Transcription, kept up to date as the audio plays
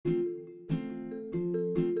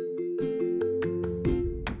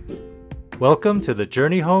Welcome to the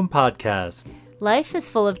Journey Home podcast. Life is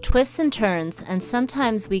full of twists and turns, and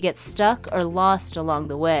sometimes we get stuck or lost along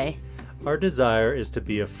the way. Our desire is to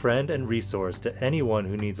be a friend and resource to anyone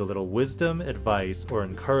who needs a little wisdom, advice, or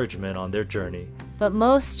encouragement on their journey. But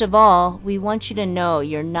most of all, we want you to know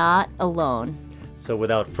you're not alone. So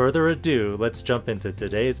without further ado, let's jump into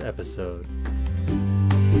today's episode.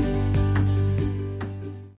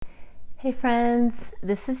 Hey friends,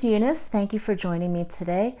 this is Eunice. Thank you for joining me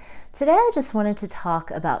today. Today I just wanted to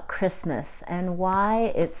talk about Christmas and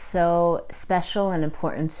why it's so special and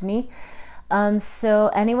important to me.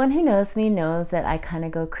 So anyone who knows me knows that I kind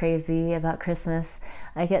of go crazy about Christmas.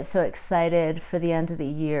 I get so excited for the end of the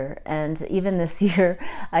year, and even this year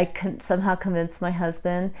I somehow convinced my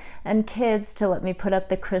husband and kids to let me put up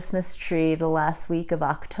the Christmas tree the last week of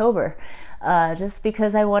October, just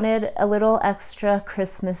because I wanted a little extra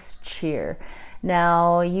Christmas cheer.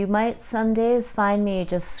 Now, you might some days find me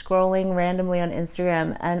just scrolling randomly on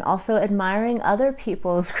Instagram and also admiring other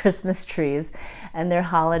people's Christmas trees and their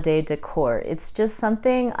holiday decor. It's just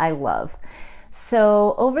something I love.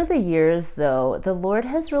 So over the years, though, the Lord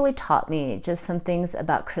has really taught me just some things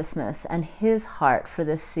about Christmas and His heart for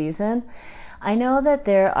this season. I know that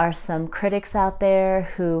there are some critics out there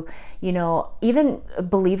who, even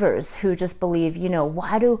believers who just believe,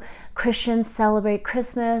 why do Christians celebrate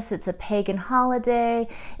Christmas? It's a pagan holiday.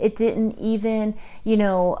 It didn't even,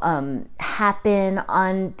 happen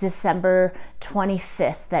on December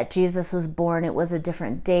 25th that Jesus was born. It was a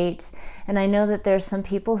different date. And I know that there's some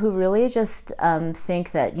people who really just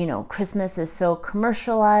think that, Christmas is so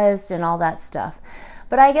commercialized and all that stuff.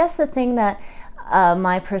 But I guess the thing that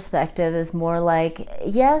my perspective is more like,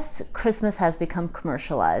 yes, Christmas has become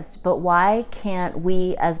commercialized, but why can't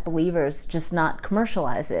we as believers just not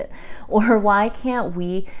commercialize it? Or why can't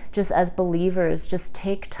we just as believers just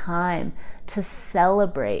take time to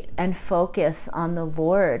celebrate and focus on the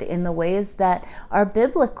Lord in the ways that are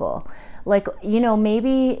biblical? Like,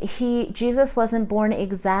 maybe Jesus wasn't born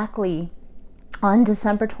exactly on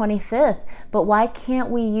December 25th, but why can't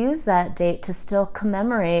we use that date to still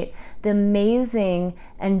commemorate the amazing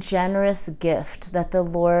and generous gift that the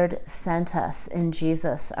Lord sent us in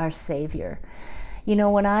Jesus, our Savior?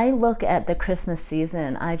 When I look at the Christmas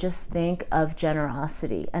season, I just think of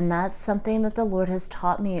generosity, and that's something that the Lord has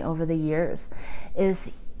taught me over the years,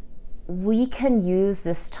 is we can use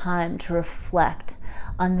this time to reflect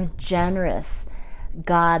on the generous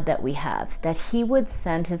God that we have, that He would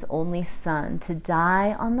send His only Son to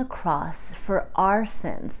die on the cross for our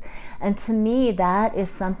sins. And to me, that is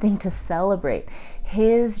something to celebrate,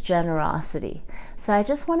 His generosity. So I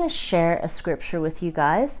just want to share a scripture with you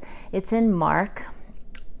guys. It's in Mark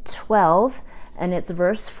 12, and it's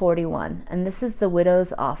verse 41, and this is the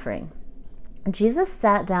widow's offering. Jesus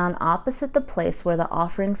sat down opposite the place where the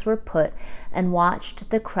offerings were put and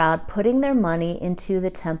watched the crowd putting their money into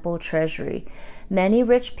the temple treasury. Many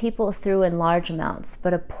rich people threw in large amounts,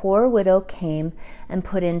 but a poor widow came and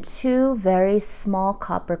put in 2 very small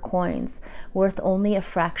copper coins, worth only a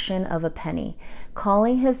fraction of a penny.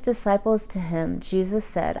 Calling His disciples to Him, Jesus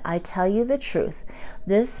said, "I tell you the truth,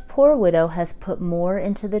 this poor widow has put more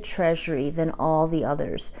into the treasury than all the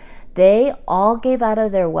others. They all gave out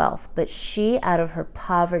of their wealth, but she, out of her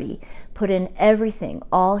poverty, put in everything,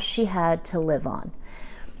 all she had to live on."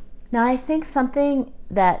 Now, I think something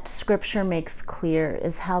that Scripture makes clear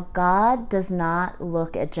is how God does not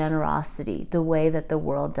look at generosity the way that the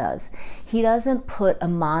world does. He doesn't put a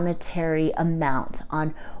monetary amount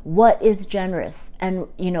on what is generous and,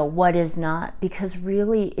 what is not, because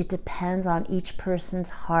really it depends on each person's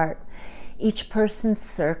heart, each person's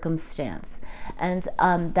circumstance. And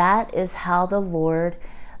that is how the Lord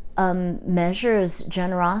measures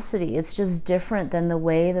generosity. It's just different than the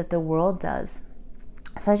way that the world does.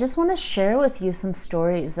 So I just want to share with you some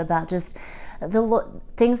stories about just the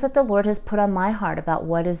things that the Lord has put on my heart about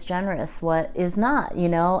what is generous, what is not,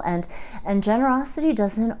 and generosity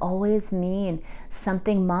doesn't always mean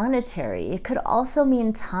something monetary. It could also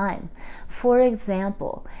mean time. For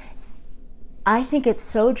example, I think it's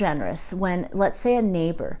so generous when, let's say, a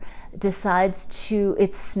neighbor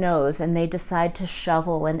it snows and they decide to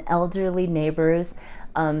shovel an elderly neighbor's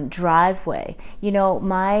driveway.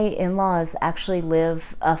 My in-laws actually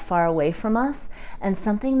live far away from us, and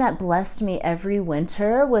something that blessed me every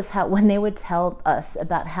winter was when they would tell us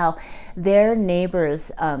about how their neighbors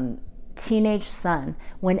teenage son,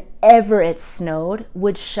 whenever it snowed,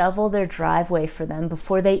 would shovel their driveway for them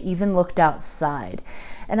before they even looked outside.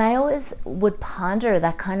 And I always would ponder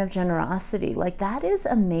that kind of generosity. Like, that is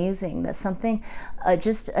amazing. That's something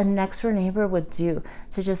just a next door neighbor would do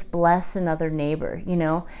to just bless another neighbor, you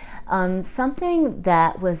know. Something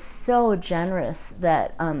that was so generous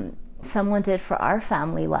that someone did for our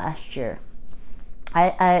family last year.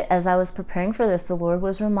 As I was preparing for this, the Lord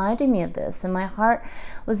was reminding me of this, and my heart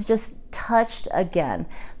was just touched again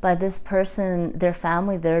by this person, their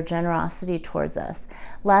family, their generosity towards us.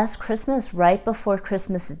 Last Christmas, right before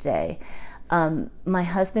Christmas Day, my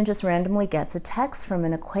husband just randomly gets a text from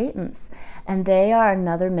an acquaintance, and they are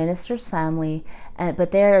another minister's family,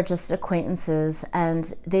 but they are just acquaintances,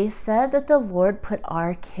 and they said that the Lord put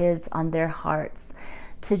our kids on their hearts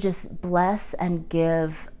to just bless and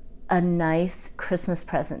give a nice Christmas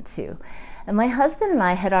present too. And my husband and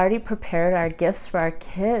I had already prepared our gifts for our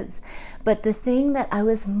kids, but the thing that I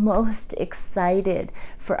was most excited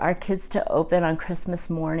for our kids to open on Christmas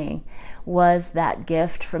morning was that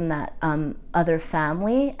gift from that other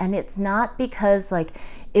family. And it's not because like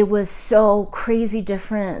it was so crazy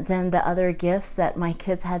different than the other gifts that my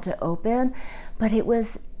kids had to open, but it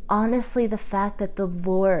was honestly the fact that the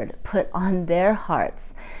Lord put on their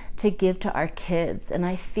hearts to give to our kids. And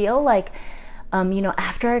I feel like,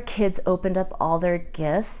 after our kids opened up all their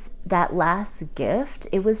gifts, that last gift,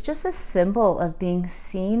 it was just a symbol of being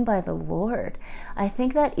seen by the Lord. I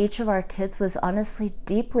think that each of our kids was honestly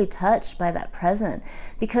deeply touched by that present,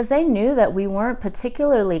 because they knew that we weren't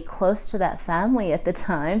particularly close to that family at the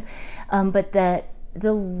time, but that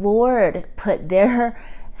the Lord put their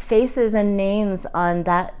faces and names on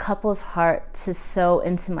that couple's heart to sow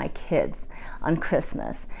into my kids on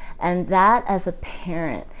Christmas. And that, as a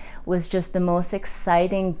parent, was just the most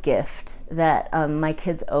exciting gift that my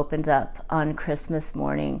kids opened up on Christmas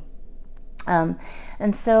morning.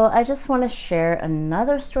 And so I just want to share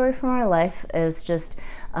another story from our life, is just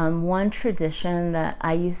one tradition that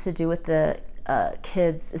I used to do with the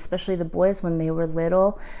kids, especially the boys when they were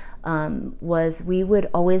little, was we would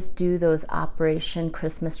always do those Operation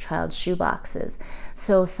Christmas Child shoe boxes.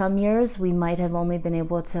 So some years we might have only been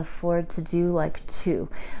able to afford to do like 2.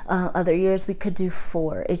 Other years we could do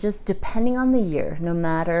 4. It just depending on the year, no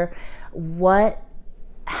matter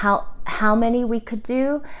how many we could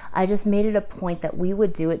do, I just made it a point that we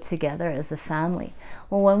would do it together as a family.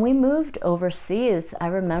 Well, when we moved overseas, I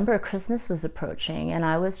remember Christmas was approaching, and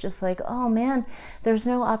I was just like, oh man, there's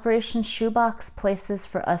no Operation Shoebox places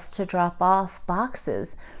for us to drop off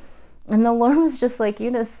boxes. And the Lord was just like,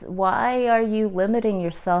 Eunice, why are you limiting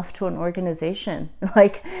yourself to an organization?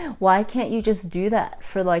 Like, why can't you just do that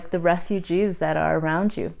for like the refugees that are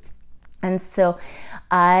around you? And so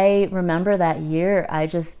I remember that year, I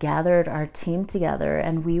just gathered our team together,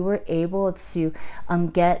 and we were able to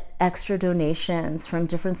get extra donations from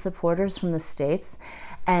different supporters from the States.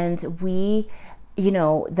 And we,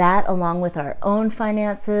 that along with our own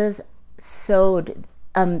finances, sewed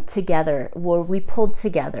together, or we pulled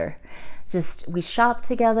together. We shopped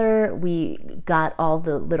together, we got all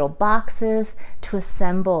the little boxes to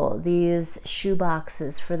assemble these shoe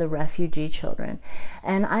boxes for the refugee children.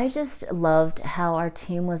 And I just loved how our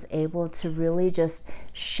team was able to really just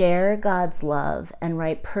share God's love and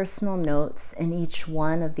write personal notes in each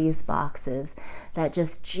one of these boxes that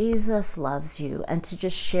just Jesus loves you, and to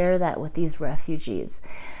just share that with these refugees.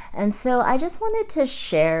 And so I just wanted to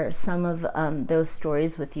share some of those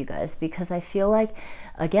stories with you guys, because I feel like,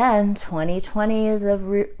 again, 2020 is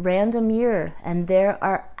a random year, and there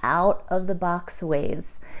are out of the box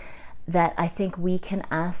ways that I think we can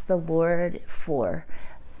ask the Lord for,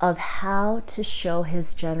 of how to show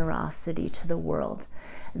his generosity to the world.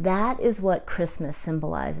 That is what Christmas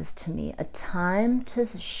symbolizes to me, a time to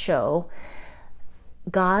show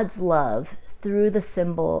God's love through the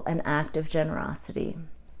symbol and act of generosity.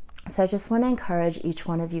 So I just want to encourage each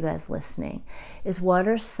one of you guys listening, is what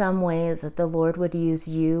are some ways that the Lord would use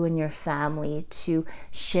you and your family to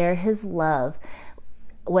share his love,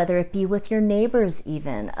 whether it be with your neighbors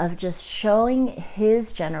even, of just showing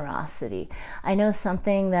his generosity. I know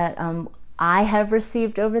something that I have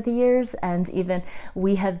received over the years, and even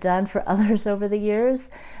we have done for others over the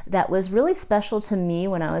years, that was really special to me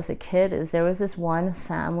when I was a kid, is there was this one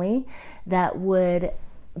family that would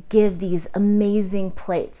give these amazing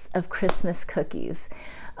plates of Christmas cookies.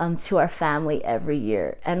 to our family every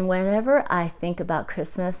year. And whenever I think about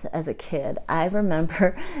Christmas as a kid, I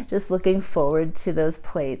remember just looking forward to those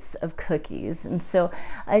plates of cookies. And so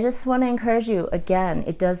I just want to encourage you, again,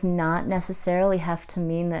 it does not necessarily have to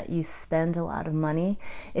mean that you spend a lot of money.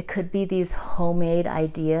 It could be these homemade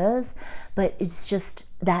ideas, but it's just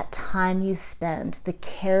that time you spend, the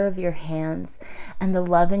care of your hands, and the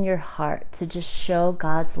love in your heart to just show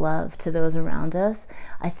God's love to those around us,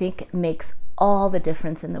 I think makes all the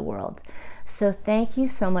difference in the world. So thank you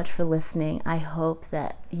so much for listening. I hope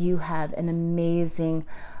that you have an amazing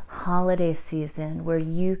holiday season where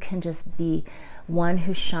you can just be one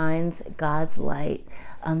who shines God's light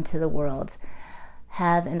to the world.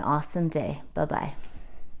 Have an awesome day. Bye-bye.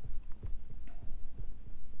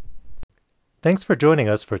 Thanks for joining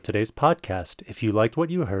us for today's podcast. If you liked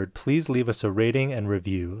what you heard, please leave us a rating and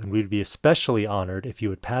review, and we'd be especially honored if you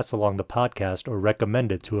would pass along the podcast or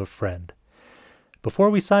recommend it to a friend.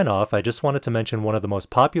 Before we sign off, I just wanted to mention one of the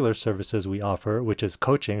most popular services we offer, which is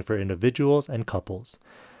coaching for individuals and couples.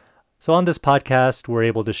 So on this podcast, we're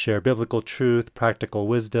able to share biblical truth, practical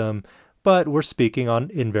wisdom, but we're speaking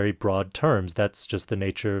in very broad terms. That's just the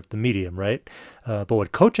nature of the medium, right? But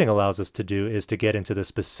what coaching allows us to do is to get into the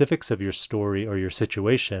specifics of your story or your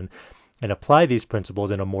situation and apply these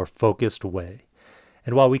principles in a more focused way.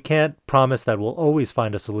 And while we can't promise that we'll always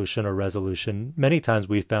find a solution or resolution, many times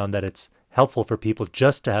we've found that it's helpful for people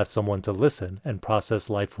just to have someone to listen and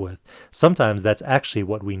process life with. Sometimes that's actually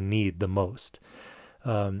what we need the most.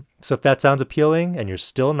 So if that sounds appealing and you're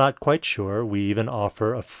still not quite sure, we even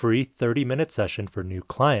offer a free 30-minute session for new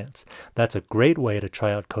clients. That's a great way to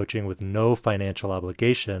try out coaching with no financial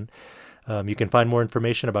obligation. You can find more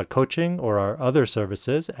information about coaching or our other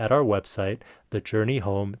services at our website,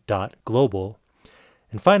 thejourneyhome.global.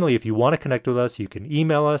 And finally, if you want to connect with us, you can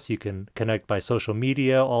email us, you can connect by social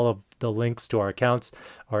media. All of the links to our accounts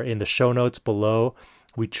are in the show notes below.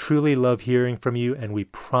 We truly love hearing from you, and we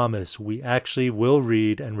promise we actually will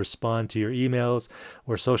read and respond to your emails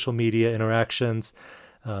or social media interactions.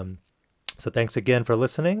 So thanks again for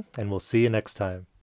listening, and we'll see you next time.